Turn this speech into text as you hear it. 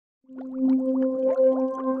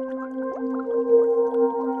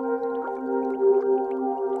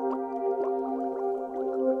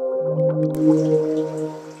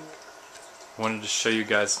wanted to show you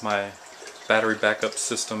guys my battery backup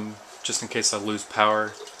system just in case I lose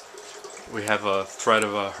power. We have a threat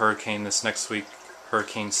of a hurricane this next week,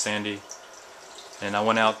 Hurricane Sandy, and I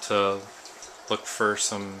went out to look for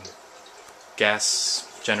some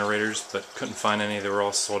gas generators but couldn't find any. They were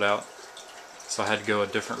all sold out, so I had to go a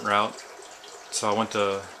different route. So I went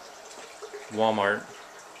to Walmart.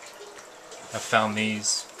 I found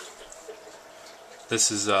these. This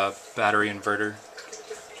is a battery inverter,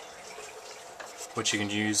 which you can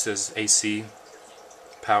use as AC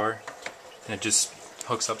power, and it just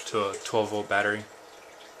hooks up to a 12-volt battery.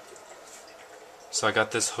 So I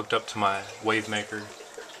got this hooked up to my wave maker,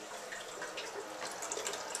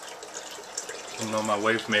 and on my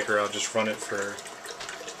wave maker I'll just run it for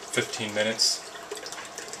 15 minutes.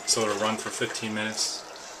 So it'll run for 15 minutes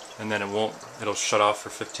and then it'll shut off for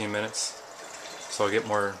 15 minutes, so I'll get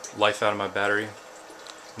more life out of my battery,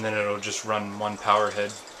 and then it'll just run one power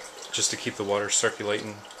head just to keep the water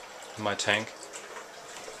circulating in my tank.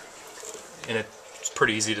 And it's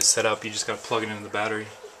pretty easy to set up. You just got to plug it into the battery,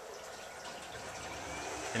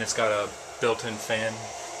 and it's got a built-in fan.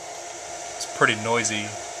 It's pretty noisy,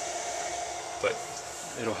 but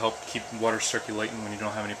it'll help keep water circulating when you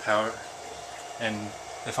don't have any power. And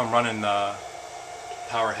if I'm running the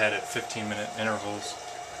power head at 15-minute intervals,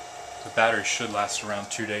 the battery should last around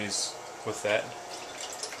 2 days with that.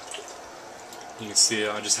 You can see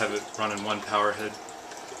I just have it running one power head.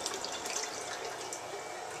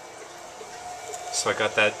 So I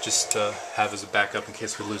got that just to have as a backup in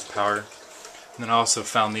case we lose power. And then I also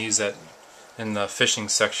found these in the fishing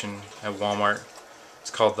section at Walmart. It's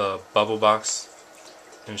called the Bubble Box,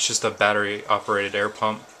 and it's just a battery operated air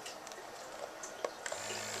pump.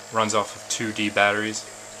 Runs off of 2D batteries,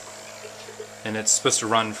 and it's supposed to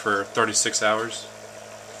run for 36 hours,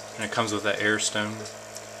 and it comes with an air stone,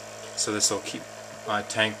 so this will keep my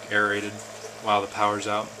tank aerated while the power's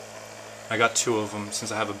out. I got 2 of them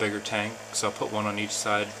since I have a bigger tank, so I'll put one on each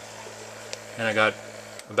side, and I got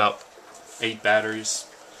about 8 batteries,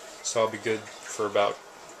 so I'll be good for about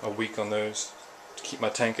a week on those to keep my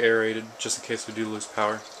tank aerated just in case we do lose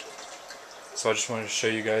power. So I just wanted to show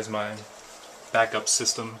you guys my backup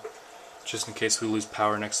system just in case we lose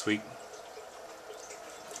power next week.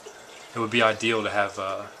 It would be ideal to have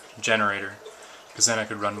a generator, because then I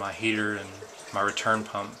could run my heater and my return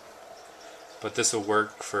pump, but this will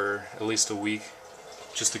work for at least a week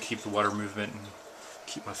just to keep the water movement and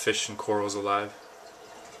keep my fish and corals alive.